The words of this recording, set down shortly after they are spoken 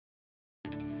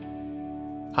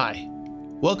Hi,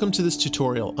 welcome to this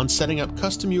tutorial on setting up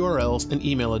custom URLs and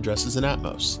email addresses in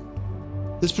Atmos.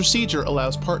 This procedure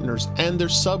allows partners and their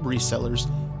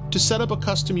sub-resellers to set up a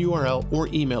custom URL or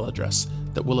email address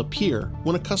that will appear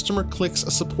when a customer clicks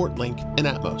a support link in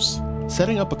Atmos.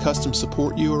 Setting up a custom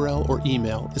support URL or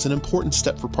email is an important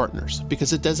step for partners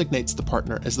because it designates the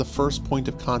partner as the first point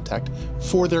of contact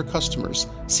for their customers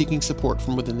seeking support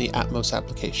from within the Atmos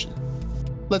application.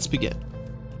 Let's begin.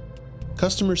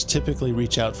 Customers typically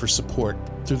reach out for support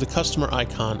through the customer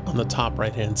icon on the top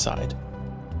right-hand side.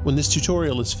 When this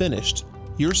tutorial is finished,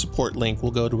 your support link will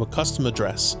go to a custom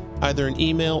address, either an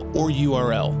email or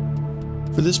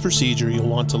URL. For this procedure, you'll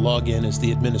want to log in as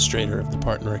the administrator of the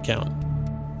partner account.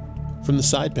 From the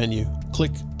side menu,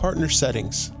 click Partner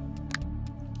Settings.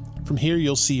 From here,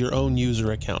 you'll see your own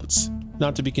user accounts,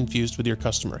 not to be confused with your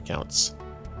customer accounts.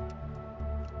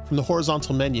 From the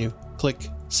horizontal menu, click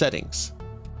Settings.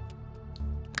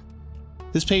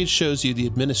 This page shows you the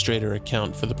administrator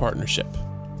account for the partnership.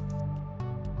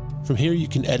 From here, you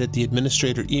can edit the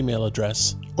administrator email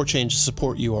address or change the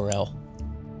support URL.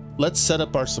 Let's set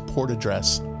up our support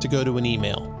address to go to an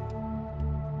email.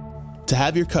 To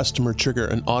have your customer trigger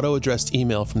an auto-addressed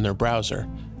email from their browser,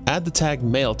 add the tag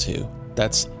mail to,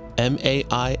 that's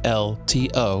MAILTO,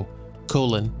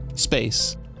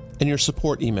 space, and your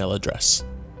support email address.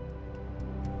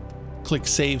 Click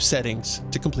Save Settings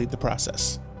to complete the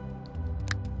process.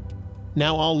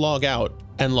 Now I'll log out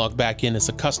and log back in as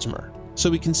a customer, so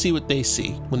we can see what they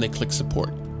see when they click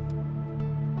support.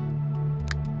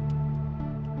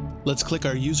 Let's click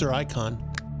our user icon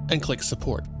and click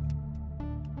support.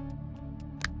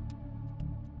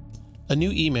 A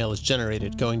new email is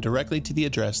generated going directly to the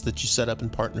address that you set up in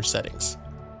Partner Settings.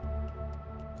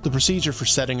 The procedure for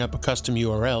setting up a custom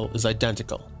URL is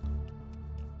identical.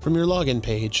 From your login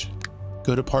page,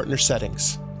 go to Partner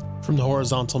Settings. From the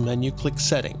horizontal menu, click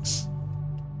Settings.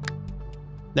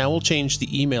 Now we'll change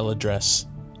the email address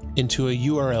into a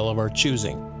URL of our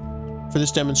choosing. For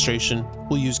this demonstration,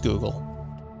 we'll use Google.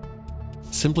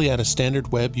 Simply add a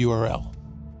standard web URL.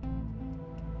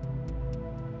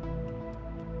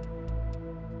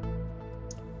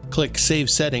 Click Save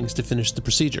Settings to finish the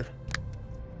procedure.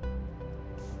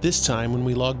 This time, when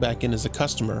we log back in as a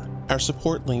customer, our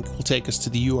support link will take us to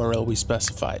the URL we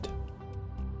specified.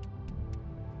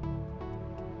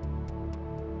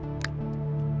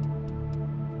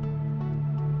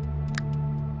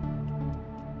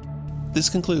 This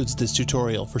concludes this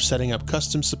tutorial for setting up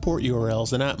custom support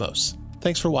URLs in Atmos.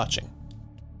 Thanks for watching.